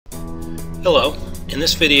Hello. In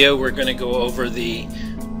this video we're going to go over the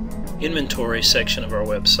inventory section of our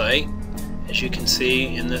website. As you can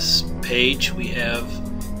see in this page we have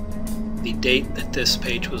the date that this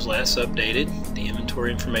page was last updated. The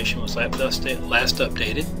inventory information was last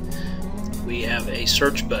updated. We have a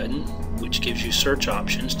search button which gives you search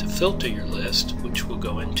options to filter your list, which we'll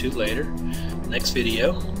go into later next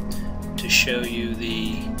video. To show you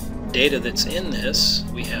the data that's in this,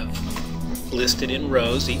 we have listed in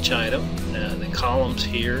rows each item. The columns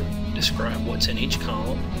here describe what's in each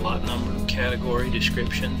column: lot number, category,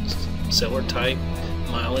 description, seller type,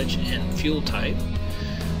 mileage, and fuel type.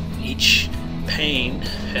 Each pane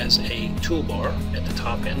has a toolbar at the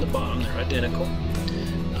top and the bottom. They're identical.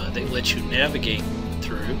 They let you navigate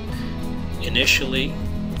through. Initially,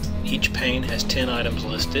 each pane has 10 items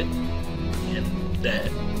listed, and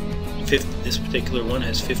this particular one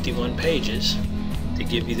has 51 pages to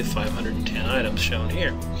give you the 510 items shown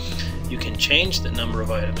here. You can change the number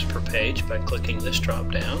of items per page by clicking this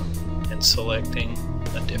drop down and selecting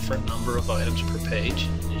a different number of items per page.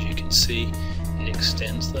 As you can see, it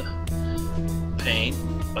extends the pane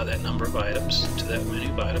by that number of items to that many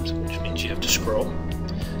of items, which means you have to scroll.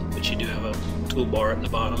 But you do have a toolbar at the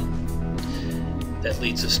bottom. That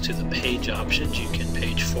leads us to the page options. You can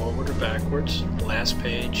page forward or backwards, last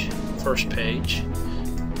page, first page.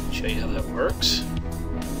 I'll show you how that works.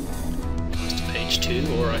 Goes to page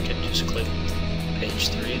 2, or I can just click page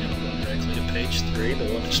 3 and it'll go directly to page 3.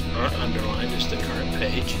 The one that's not underlined is the current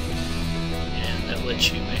page, and that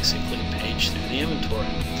lets you basically page through the inventory.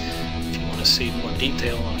 If you want to see more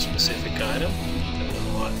detail on a specific item, go to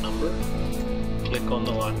the lot number, click on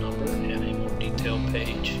the lot number, and a more detailed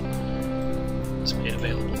page is made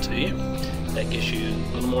available to you. That gives you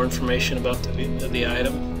a little more information about the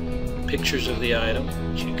item, pictures of the item,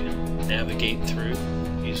 which you can navigate through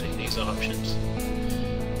using these options,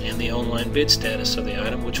 and the online bid status of the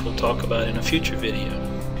item, which we'll talk about in a future video.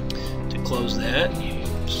 To close that, you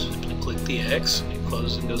simply click the X. It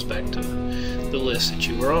closes and goes back to the list that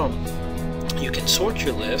you were on. You can sort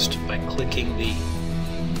your list by clicking the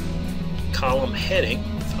column heading.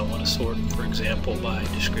 If I want to sort, for example, by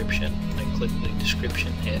description, I click the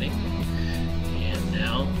description heading, and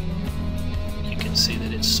now you can see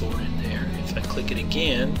that it's sorted there. If I click it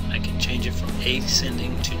again, I can change it from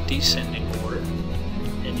ascending to descending order,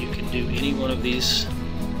 and you can do any one of these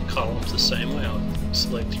columns the same way. I'll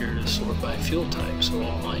select here to sort by fuel type, so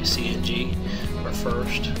all my CNG are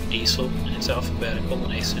first, diesel, and it's alphabetical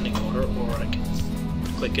in ascending order, or I can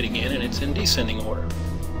click it again and it's in descending order.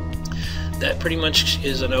 That pretty much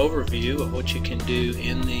is an overview of what you can do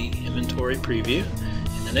in the inventory preview.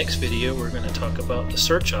 In the next video we're going to talk about the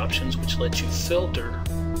search options, which let you filter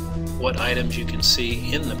what items you can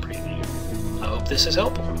see in the preview. I hope this is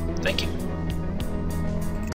helpful. Thank you.